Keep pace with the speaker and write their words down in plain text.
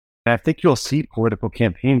And I think you'll see political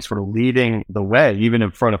campaigns sort of leading the way, even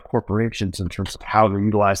in front of corporations, in terms of how they're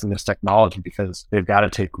utilizing this technology, because they've got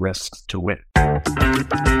to take risks to win.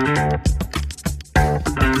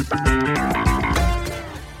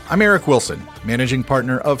 I'm Eric Wilson, managing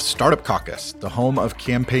partner of Startup Caucus, the home of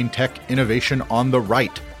campaign tech innovation on the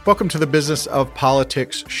right. Welcome to the Business of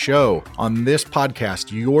Politics show. On this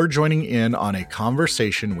podcast, you're joining in on a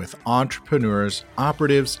conversation with entrepreneurs,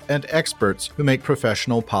 operatives, and experts who make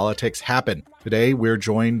professional politics happen. Today, we're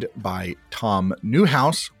joined by Tom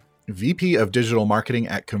Newhouse, VP of Digital Marketing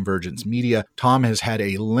at Convergence Media. Tom has had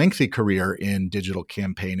a lengthy career in digital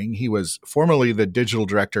campaigning. He was formerly the digital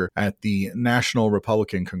director at the National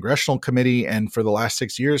Republican Congressional Committee, and for the last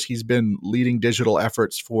 6 years, he's been leading digital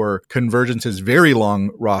efforts for Convergence's very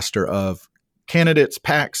long roster of candidates,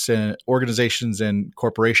 PACs, and organizations and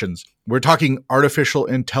corporations. We're talking artificial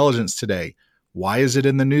intelligence today. Why is it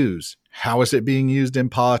in the news? How is it being used in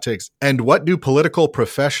politics? And what do political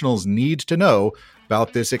professionals need to know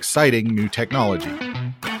about this exciting new technology?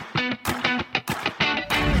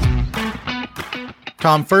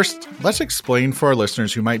 Tom, first, let's explain for our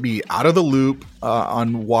listeners who might be out of the loop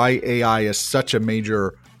on why AI is such a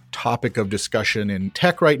major topic of discussion in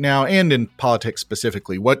tech right now and in politics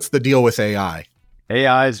specifically. What's the deal with AI?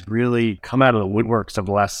 AI has really come out of the woodworks of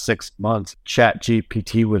the last 6 months.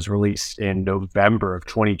 ChatGPT was released in November of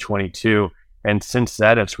 2022. And since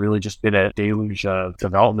then, it's really just been a deluge of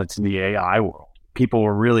developments in the AI world. People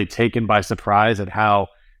were really taken by surprise at how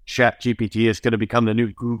ChatGPT is going to become the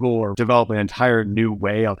new Google or develop an entire new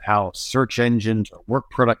way of how search engines or work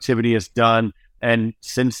productivity is done. And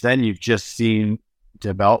since then, you've just seen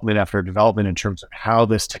development after development in terms of how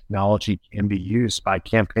this technology can be used by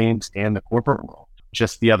campaigns and the corporate world.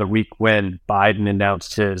 Just the other week when Biden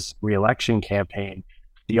announced his re-election campaign,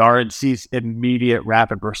 the RNC's immediate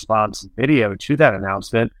rapid response video to that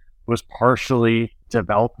announcement was partially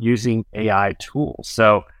developed using AI tools.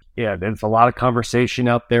 So, yeah, there's a lot of conversation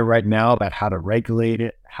out there right now about how to regulate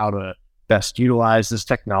it, how to best utilize this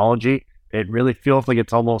technology. It really feels like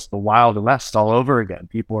it's almost the Wild West all over again.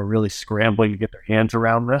 People are really scrambling to get their hands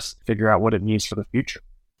around this, figure out what it means for the future.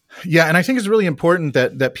 Yeah, and I think it's really important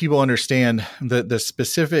that people understand the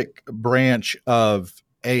specific branch of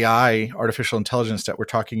AI, artificial intelligence, that we're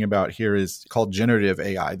talking about here is called generative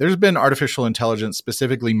AI. There's been artificial intelligence,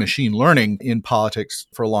 specifically machine learning, in politics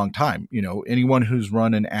for a long time. You know, anyone who's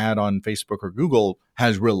run an ad on Facebook or Google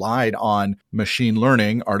has relied on machine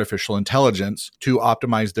learning, artificial intelligence, to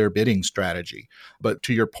optimize their bidding strategy. But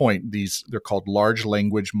to your point, they're called large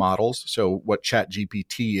language models. So what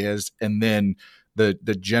ChatGPT is, and then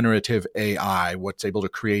the generative AI, what's able to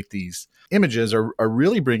create these images, are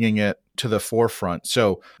really bringing it to the forefront.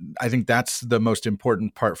 So I think that's the most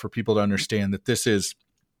important part for people to understand, that this is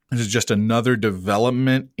just another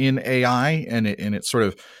development in AI, and it sort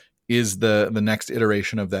of is the next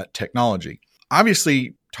iteration of that technology.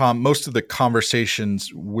 Obviously, Tom, most of the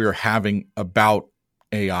conversations we're having about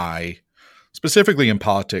AI, specifically in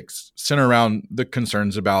politics, center around the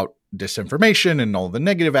concerns about disinformation and all the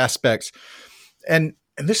negative aspects. And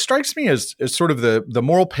this strikes me as sort of the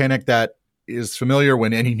moral panic that is familiar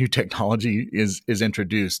when any new technology is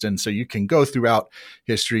introduced. And so you can go throughout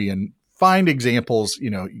history and find examples. You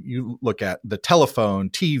know, you look at the telephone,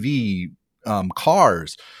 TV,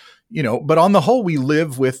 cars, but on the whole, we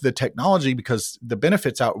live with the technology because the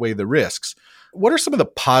benefits outweigh the risks. What are some of the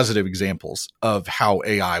positive examples of how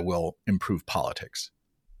AI will improve politics?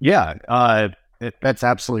 Yeah, that's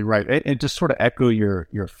absolutely right. And just sort of echo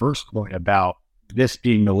your first point about this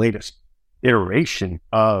being the latest iteration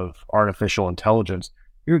of artificial intelligence,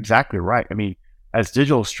 you're exactly right. I mean, as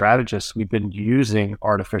digital strategists, we've been using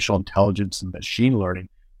artificial intelligence and machine learning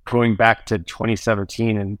going back to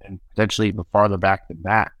 2017 and potentially even farther back than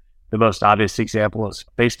that. The most obvious example is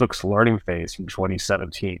Facebook's learning phase from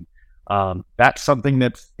 2017. That's something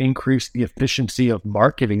that's increased the efficiency of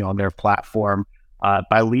marketing on their platform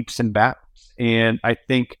by leaps and bounds. And I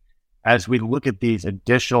think as we look at these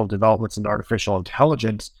additional developments in artificial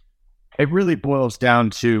intelligence, it really boils down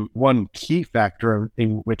to one key factor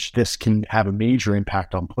in which this can have a major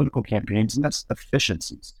impact on political campaigns, and that's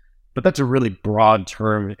efficiencies. But that's a really broad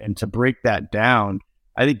term. And to break that down,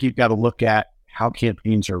 I think you've got to look at how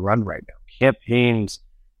campaigns are run right now. Campaigns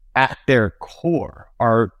at their core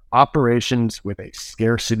are operations with a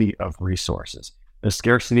scarcity of resources, a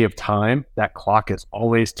scarcity of time. That clock is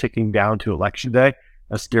always ticking down to election day,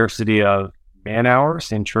 a scarcity of man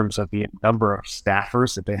hours in terms of the number of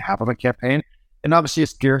staffers that they have on a campaign, and obviously a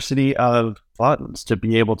scarcity of funds to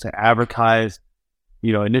be able to advertise,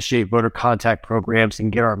 initiate voter contact programs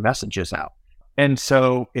and get our messages out. And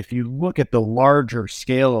so if you look at the larger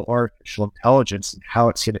scale of artificial intelligence and how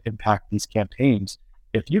it's going to impact these campaigns,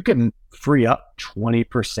 if you can free up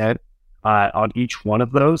 20% on each one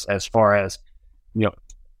of those, as far as,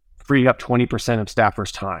 freeing up 20% of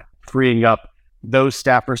staffers' time, freeing up those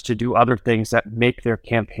staffers to do other things that make their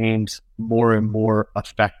campaigns more and more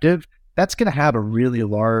effective, that's going to have a really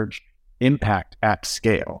large impact at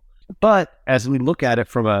scale. But as we look at it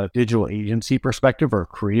from a digital agency perspective or a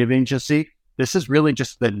creative agency, this is really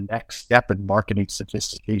just the next step in marketing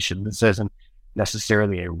sophistication. This isn't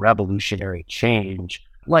necessarily a revolutionary change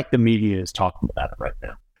like the media is talking about it right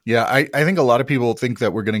now. Yeah, I think a lot of people think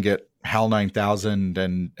that we're going to get HAL 9000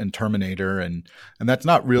 and Terminator, and that's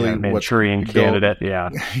not really Manchurian Candidate. Yeah,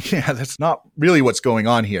 that's not really what's going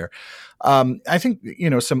on here. I think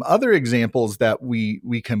some other examples that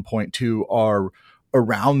we can point to are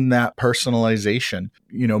around that personalization,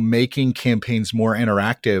 making campaigns more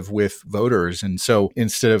interactive with voters. And so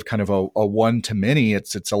instead of kind of a one-to-many,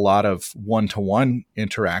 it's a lot of one-to-one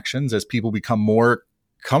interactions as people become more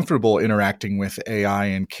comfortable interacting with AI,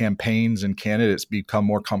 and campaigns and candidates become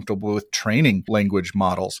more comfortable with training language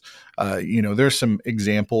models. There's some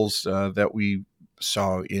examples that we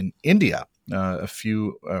saw in India. I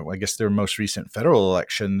guess their most recent federal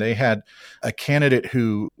election, they had a candidate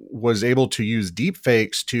who was able to use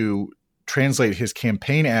deepfakes to translate his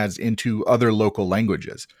campaign ads into other local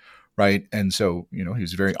languages, right? And so, he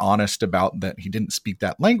was very honest about that. He didn't speak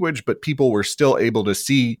that language, but people were still able to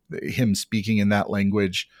see him speaking in that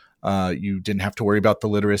language. You didn't have to worry about the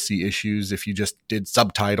literacy issues if you just did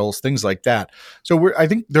subtitles, things like that. So I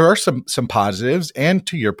think there are some positives. And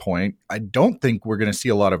to your point, I don't think we're going to see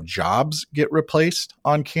a lot of jobs get replaced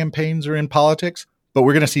on campaigns or in politics, but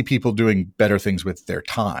we're going to see people doing better things with their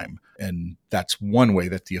time. And that's one way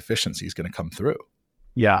that the efficiency is going to come through.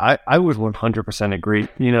 Yeah, I would 100% agree.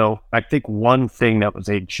 I think one thing that was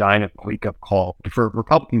a giant wake-up call for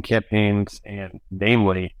Republican campaigns, and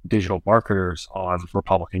namely digital marketers on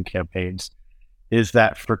Republican campaigns, is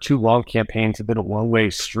that for too long, campaigns have been a one-way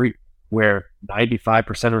street where 95%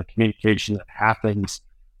 of the communication that happens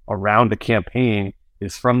around the campaign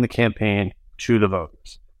is from the campaign to the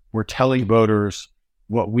voters. We're telling voters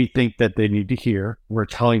what we think that they need to hear. We're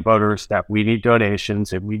telling voters that we need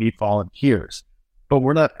donations and we need volunteers. But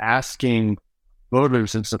we're not asking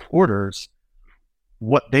voters and supporters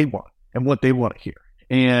what they want and what they want to hear.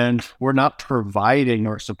 And we're not providing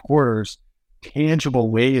our supporters tangible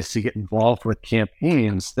ways to get involved with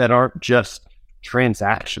campaigns that aren't just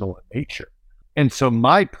transactional in nature. And so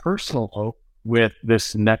my personal hope with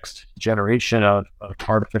this next generation of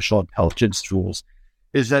artificial intelligence tools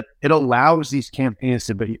is that it allows these campaigns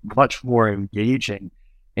to be much more engaging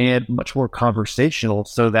and much more conversational,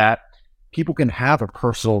 so that people can have a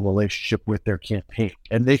personal relationship with their campaign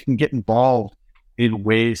and they can get involved in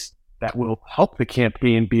ways that will help the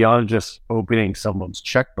campaign beyond just opening someone's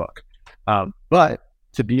checkbook. But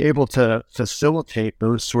to be able to facilitate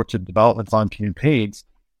those sorts of developments on campaigns,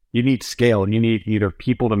 you need scale. You need either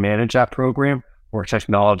people to manage that program or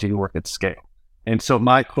technology to work at scale. And so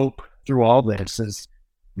my hope through all this is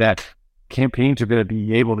that campaigns are going to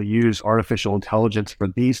be able to use artificial intelligence for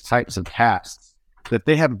these types of tasks that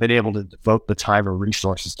they haven't been able to devote the time or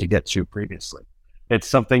resources to get to previously. It's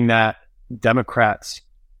something that Democrats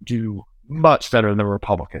do much better than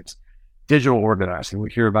Republicans. Digital organizing, we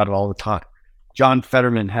hear about it all the time. John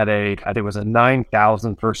Fetterman had I think it was a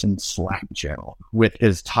 9,000 person Slack channel with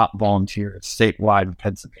his top volunteers statewide in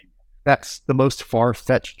Pennsylvania. That's the most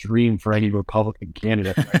far-fetched dream for any Republican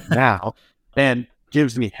candidate right now, and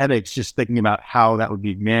gives me headaches just thinking about how that would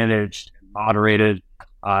be managed and moderated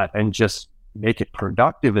and just make it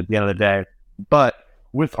productive at the end of the day. But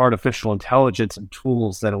with artificial intelligence and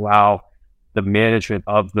tools that allow the management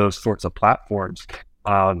of those sorts of platforms,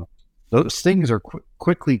 those things are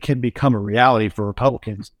quickly can become a reality for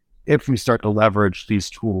Republicans if we start to leverage these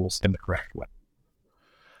tools in the correct way.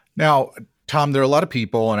 Now, Tom, there are a lot of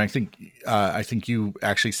people, and I think you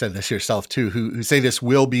actually said this yourself too, who say this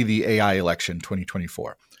will be the AI election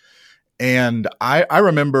 2024. And I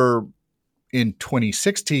remember in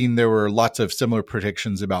 2016, there were lots of similar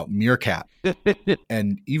predictions about Meerkat.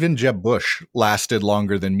 And even Jeb Bush lasted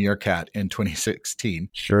longer than Meerkat in 2016.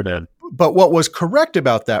 Sure did. But what was correct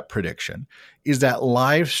about that prediction is that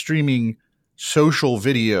live streaming social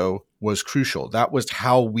video was crucial. That was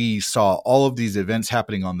how we saw all of these events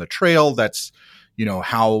happening on the trail. That's,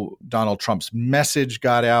 how Donald Trump's message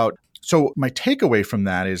got out. So my takeaway from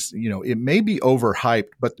that is, it may be overhyped,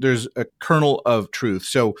 but there's a kernel of truth.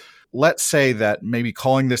 So let's say that maybe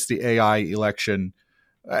calling this the AI election,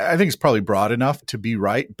 I think it's probably broad enough to be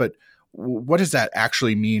right. But what does that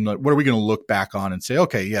actually mean? Like, what are we going to look back on and say,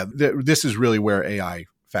 okay, yeah, this is really where AI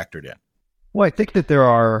factored in? Well, I think that there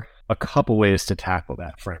are a couple ways to tackle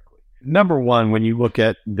that, frankly. Number one, when you look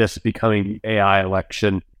at this becoming the AI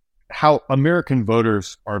election, how American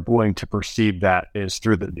voters are going to perceive that is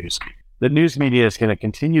through the news media. The news media is going to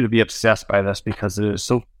continue to be obsessed by this because it is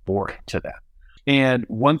so foreign to them. And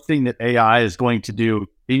one thing that AI is going to do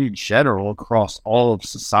in general across all of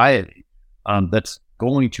society, that's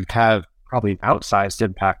going to have probably an outsized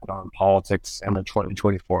impact on politics and the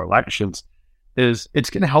 2024 elections, is it's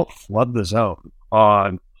going to help flood the zone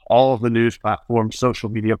on all of the news platforms, social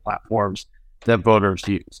media platforms that voters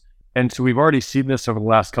use. And so we've already seen this over the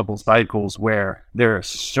last couple of cycles where there is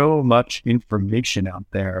so much information out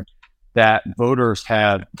there that voters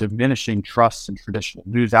have diminishing trust in traditional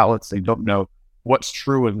news outlets. They don't know what's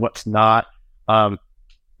true and what's not.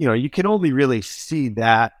 You can only really see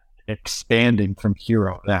that expanding from here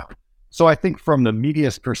on out. So I think from the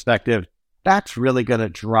media's perspective, that's really going to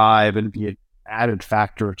drive and be an added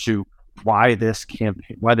factor to why this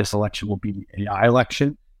election will be the AI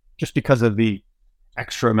election, just because of the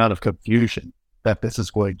extra amount of confusion that this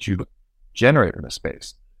is going to generate in the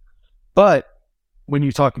space. But when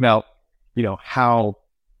you talk about, how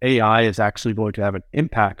AI is actually going to have an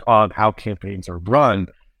impact on how campaigns are run,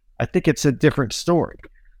 I think it's a different story.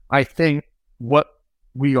 I think what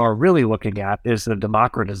we are really looking at is the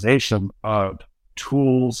democratization of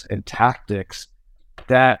tools and tactics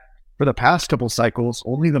that for the past couple cycles,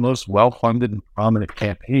 only the most well-funded and prominent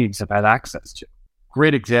campaigns have had access to.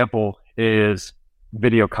 Great example is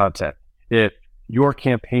video content. If your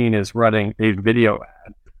campaign is running a video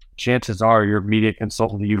ad, chances are your media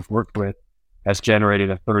consultant that you've worked with has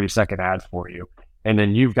generated a 30-second ad for you. And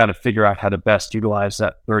then you've got to figure out how to best utilize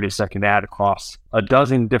that 30-second ad across a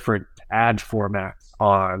dozen different ad formats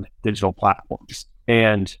on digital platforms.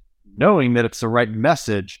 And knowing that it's the right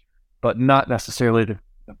message, but not necessarily the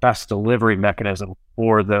best delivery mechanism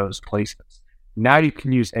for those placements. Now you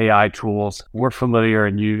can use AI tools. We're familiar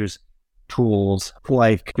and use tools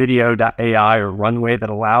like video.ai or Runway that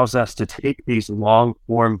allows us to take these long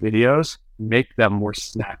form videos, make them more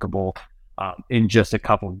snackable in just a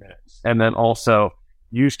couple of minutes. And then also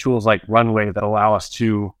use tools like Runway that allow us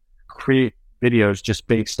to create videos just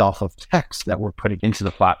based off of text that we're putting into the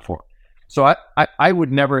platform. So I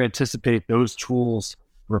would never anticipate those tools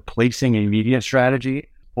replacing a media strategy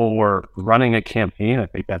or running a campaign. I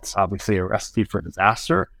think that's obviously a recipe for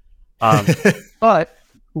disaster. But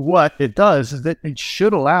what it does is that it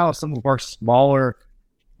should allow some of our smaller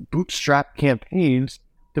bootstrap campaigns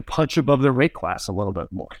to punch above their weight class a little bit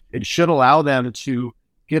more. It should allow them to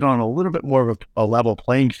get on a little bit more of a level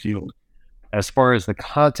playing field as far as the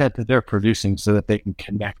content that they're producing so that they can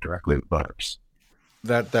connect directly with voters.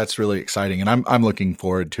 That's really exciting. And I'm looking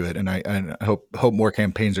forward to it. And I hope more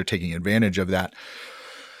campaigns are taking advantage of that.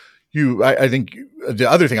 I think the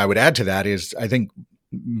other thing I would add to that is I think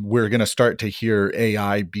we're going to start to hear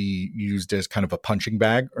AI be used as kind of a punching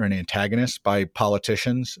bag or an antagonist by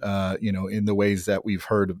politicians, in the ways that we've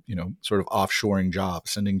heard of, sort of offshoring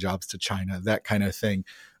jobs, sending jobs to China, that kind of thing.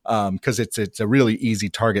 Because it's a really easy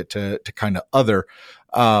target to kind of other.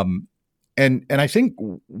 And I think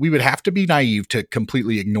we would have to be naive to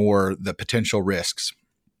completely ignore the potential risks,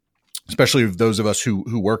 especially those of us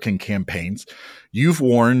who work in campaigns. You've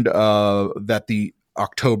warned that the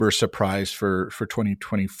October surprise for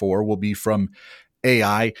 2024 will be from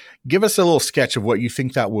AI. Give us a little sketch of what you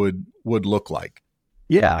think that would look like.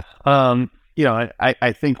 Yeah.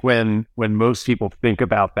 I think when most people think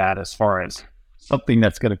about that as far as something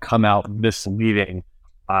that's going to come out misleading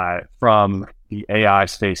from the AI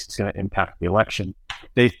space is going to impact the election,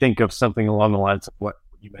 they think of something along the lines of what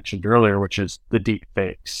you mentioned earlier, which is the deep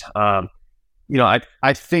fakes. I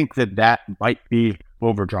think that might be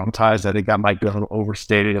over dramatized. I think that might be a little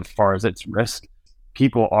overstated as far as its risk.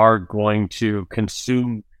 People are going to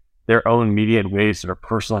consume their own media in ways that are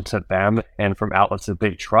personal to them and from outlets that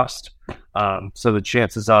they trust. So the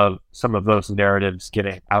chances of some of those narratives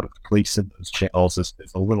getting out of place in those channels is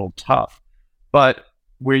a little tough. But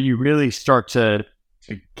where you really start to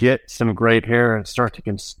get some gray hair and start to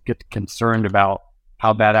get concerned about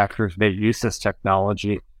how bad actors may use this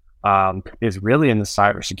technology is really in the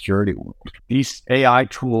cybersecurity world. These AI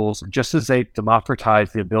tools, just as they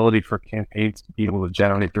democratize the ability for campaigns to be able to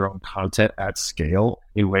generate their own content at scale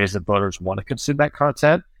in ways that voters want to consume that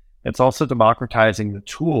content, it's also democratizing the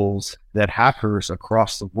tools that hackers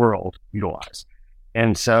across the world utilize.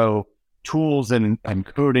 And so tools and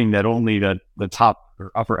coding that only the top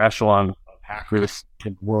or upper echelon of hackers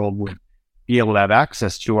in the world would be able to have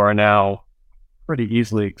access to are now pretty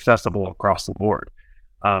easily accessible across the board.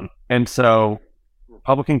 And so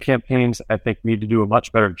Republican campaigns, I think, need to do a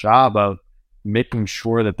much better job of making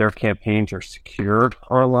sure that their campaigns are secured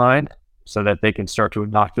online so that they can start to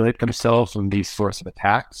inoculate themselves from these sorts of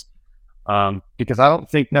attacks. Because I don't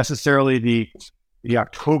think necessarily the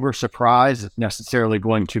October surprise is necessarily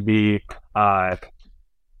going to be, a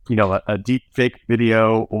deep fake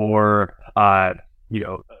video or, a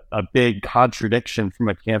big contradiction from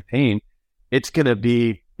a campaign. It's going to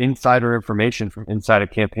be insider information from inside a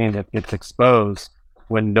campaign that gets exposed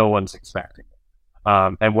when no one's expecting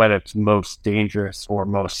it, and when it's most dangerous or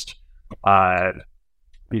most, at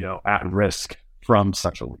risk from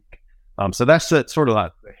such a leak. So that's the sort of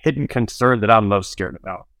a hidden concern that I'm most scared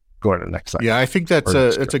about going to the next slide. Yeah, I think that's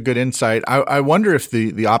a good insight. I wonder if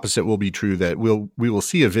the opposite will be true, that we will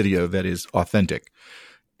see a video that is authentic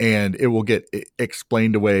and it will get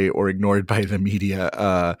explained away or ignored by the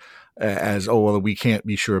media as, oh, well, we can't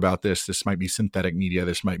be sure about this. This might be synthetic media.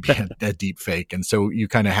 This might be a deep fake. And so you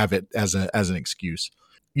kind of have it as an excuse.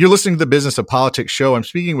 You're listening to the Business of Politics show. I'm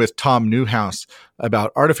speaking with Tom Newhouse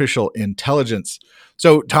about artificial intelligence.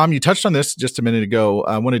 So, Tom, you touched on this just a minute ago.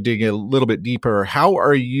 I want to dig a little bit deeper. How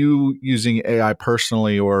are you using AI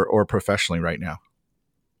personally or professionally right now?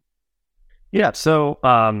 Yeah. So,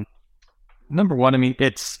 number one, I mean,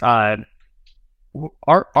 it's our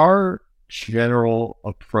general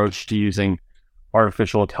approach to using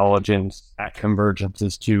artificial intelligence at Convergence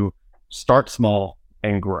is to start small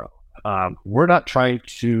and grow. We're not trying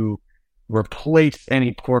to replace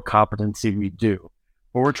any core competency we do,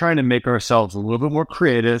 but we're trying to make ourselves a little bit more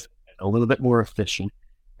creative, a little bit more efficient,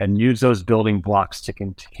 and use those building blocks to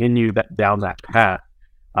continue down that path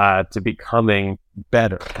to becoming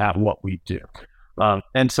better at what we do.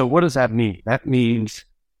 And so what does that mean? That means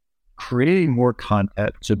creating more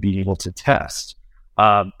content to be able to test,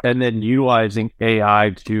 and then utilizing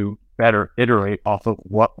AI to better iterate off of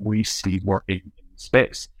what we see working in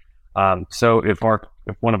space. So if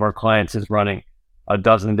one of our clients is running a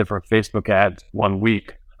dozen different Facebook ads one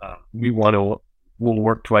week, we'll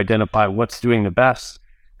work to identify what's doing the best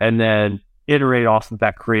and then iterate off of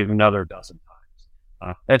that, create another dozen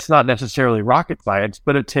times. It's not necessarily rocket science,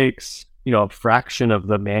 but it takes, a fraction of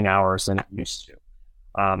the man hours than it used to.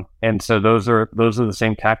 And so those are the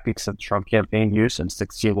same tactics that the Trump campaign used in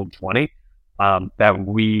 16 and 20, that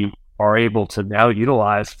we are able to now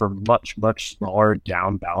utilize for much, much smaller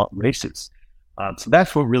down ballot races. So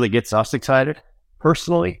that's what really gets us excited.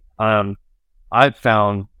 Personally, I've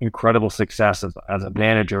found incredible success as a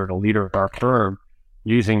manager and a leader of our firm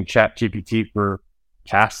using ChatGPT for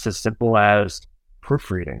tasks as simple as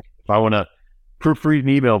proofreading. If I want to proofread an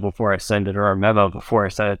email before I send it, or a memo before I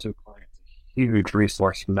send it to a client, it's a huge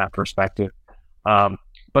resource from that perspective.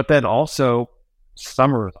 But then also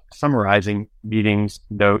summarizing meetings,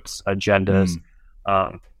 notes, agendas.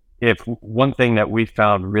 If one thing that we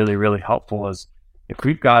found really, really helpful is if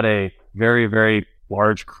we've got a very, very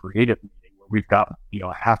large creative meeting where we've got,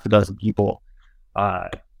 a half a dozen people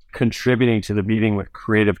contributing to the meeting with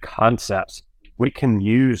creative concepts, we can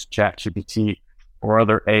use ChatGPT or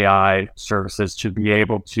other AI services to be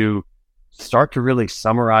able to start to really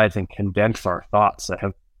summarize and condense our thoughts that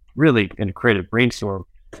have really, in a creative brainstorm,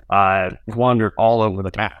 wandered all over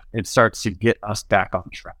the map. It starts to get us back on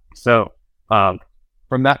track. So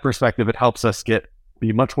from that perspective, it helps us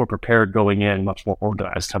be much more prepared going in, much more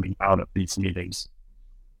organized coming out of these meetings.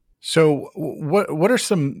 So what are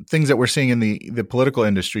some things that we're seeing in the political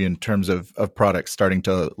industry in terms of products starting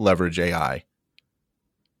to leverage AI?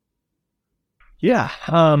 Yeah.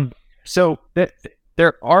 So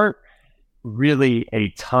there aren't really a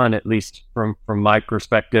ton, at least from my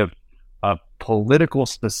perspective, of political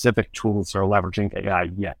specific tools that are leveraging AI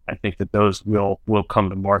yet. I think that those will come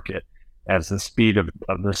to market as the speed of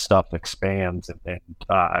this stuff expands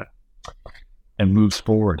and moves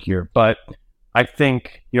forward here. But I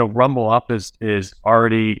think, Rumble Up is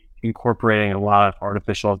already incorporating a lot of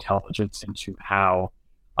artificial intelligence into how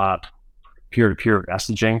peer-to-peer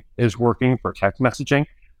messaging is working for text messaging,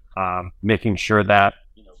 making sure that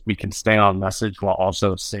we can stay on message while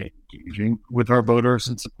also stay engaging with our voters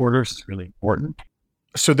and supporters is really important.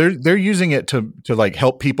 So they're using it to like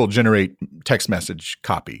help people generate text message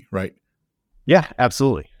copy, right? Yeah,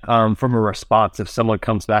 absolutely. From a response, if someone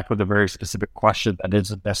comes back with a very specific question that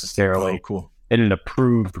isn't necessarily in an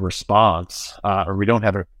approved response, or we don't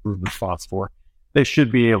have an approved response for, they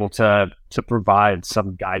should be able to provide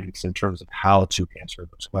some guidance in terms of how to answer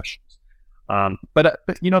those questions. But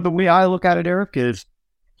the way I look at it, Eric, is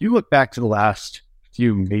you look back to the last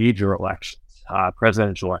few major elections,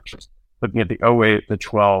 presidential elections, looking at the 08, the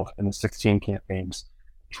 12, and the 16 campaigns,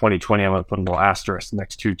 2020, I'm going to put a little asterisk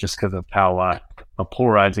next to just because of how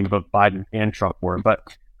polarizing both Biden and Trump were.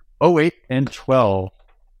 But 08 and 12,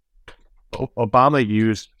 Obama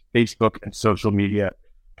used Facebook and social media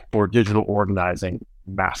for digital organizing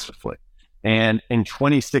massively. And in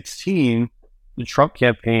 2016, the Trump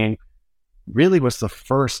campaign really was the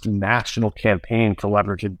first national campaign to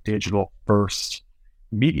leverage a digital first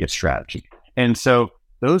media strategy. And so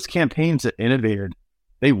those campaigns that innovated,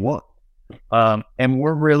 they won. And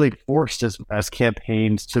we're really forced as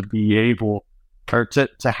campaigns to be able or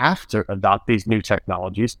to have to adopt these new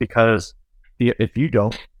technologies, because if you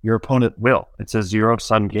don't, your opponent will. It's a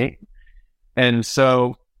zero-sum game. And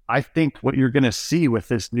so I think what you're going to see with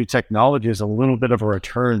this new technology is a little bit of a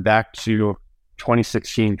return back to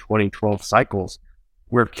 2016, 2012 cycles,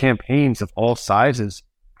 where campaigns of all sizes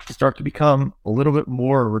start to become a little bit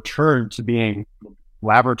more return to being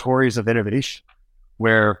laboratories of innovation,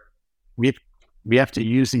 where we have to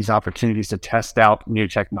use these opportunities to test out new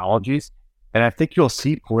technologies. And I think you'll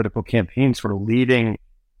see political campaigns sort of leading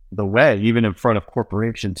the way, even in front of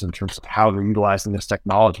corporations, in terms of how they're utilizing this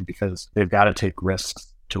technology, because they've got to take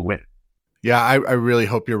risks to win. Yeah, I really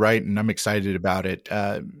hope you're right, and I'm excited about it.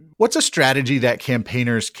 What's a strategy that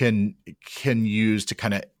campaigners can use to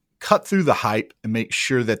kind of cut through the hype and make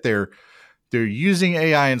sure that they're using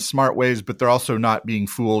AI in smart ways, but they're also not being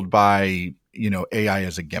fooled by AI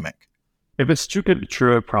as a gimmick? If it's too good to be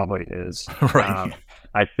true, it probably is. Right.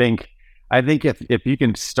 I think if you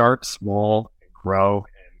can start small and grow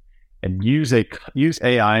and use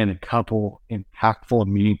AI in a couple impactful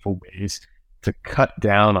and meaningful ways to cut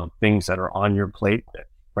down on things that are on your plate that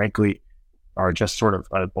frankly are just sort of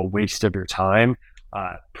a waste of your time,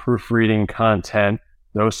 proofreading content,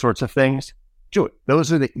 those sorts of things, do it.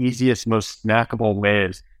 Those are the easiest, most snackable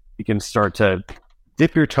ways you can start to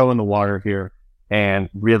dip your toe in the water here and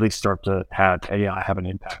really start to have AI have an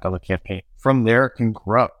impact on the campaign. From there, it can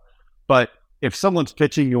grow. But if someone's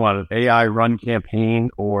pitching you on an AI run campaign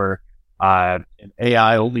or an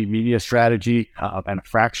AI only media strategy and a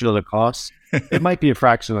fraction of the cost, it might be a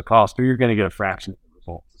fraction of the cost, but you're going to get a fraction of the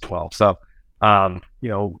results as well. So,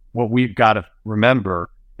 what we've got to remember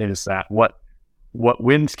is that what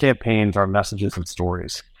wins campaigns are messages and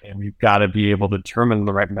stories. And we've got to be able to determine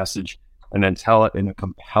the right message and then tell it in a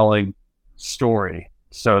compelling story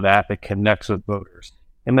so that it connects with voters.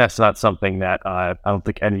 And that's not something that I don't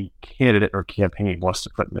think any candidate or campaign wants to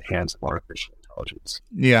put in the hands of artificial intelligence.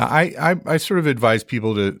 Yeah, I sort of advise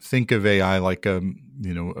people to think of AI like a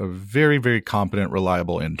very, very competent,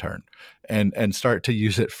 reliable intern, and start to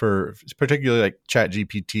use it for particularly like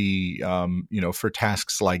ChatGPT, for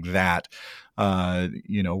tasks like that.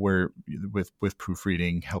 Where with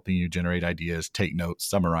proofreading, helping you generate ideas, take notes,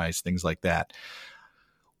 summarize, things like that.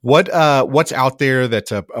 What's out there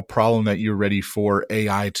that's a problem that you're ready for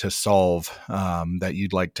AI to solve, that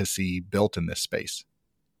you'd like to see built in this space?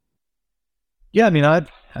 Yeah, I mean,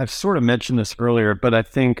 I've sort of mentioned this earlier, but I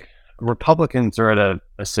think Republicans are at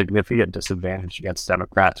a significant disadvantage against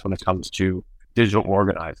Democrats when it comes to digital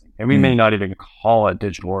organizing. And we may not even call it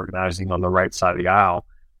digital organizing on the right side of the aisle.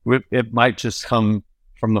 It might just come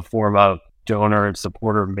from the form of donor and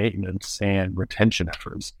supporter maintenance and retention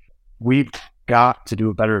efforts. We've got to do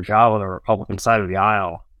a better job on the Republican side of the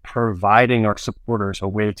aisle, providing our supporters a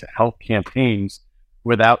way to help campaigns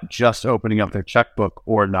without just opening up their checkbook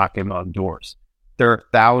or knocking on doors. There are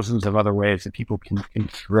thousands of other ways that people can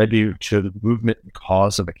contribute to the movement and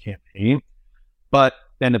cause of a campaign. But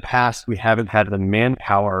in the past, we haven't had the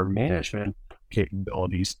manpower or management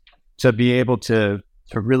capabilities to be able to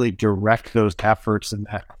really direct those efforts and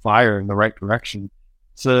that fire in the right direction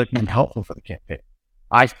so that it can be helpful for the campaign.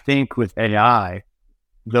 I think with AI,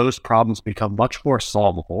 those problems become much more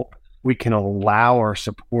solvable. We can allow our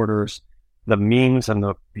supporters the means and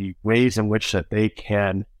the ways in which that they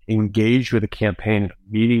can engage with a campaign in a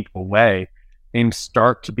meaningful way and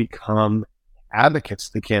start to become advocates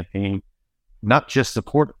of the campaign, not just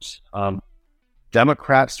supporters.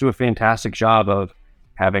 Democrats do a fantastic job of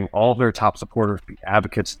having all of their top supporters be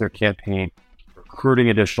advocates of their campaign, recruiting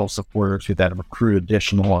additional supporters who then recruit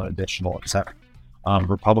additional, etc.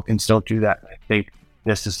 Republicans don't do that. I think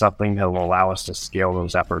this is something that will allow us to scale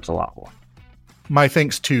those efforts a lot more. My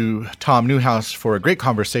thanks to Tom Newhouse for a great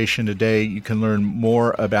conversation today. You can learn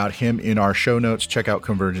more about him in our show notes. Check out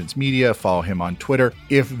Convergence Media, follow him on Twitter.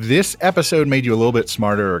 If this episode made you a little bit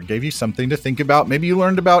smarter or gave you something to think about, maybe you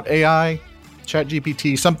learned about AI,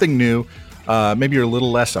 ChatGPT, something new, maybe you're a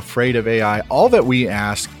little less afraid of AI. All that we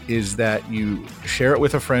ask is that you share it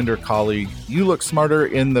with a friend or colleague. You look smarter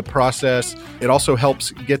in the process. It also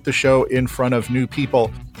helps get the show in front of new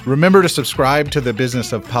people. Remember to subscribe to the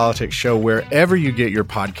Business of Politics show wherever you get your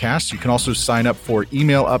podcasts. You can also sign up for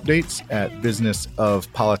email updates at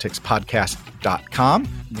businessofpoliticspodcast.com.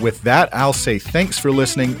 With that, I'll say thanks for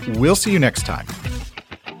listening. We'll see you next time.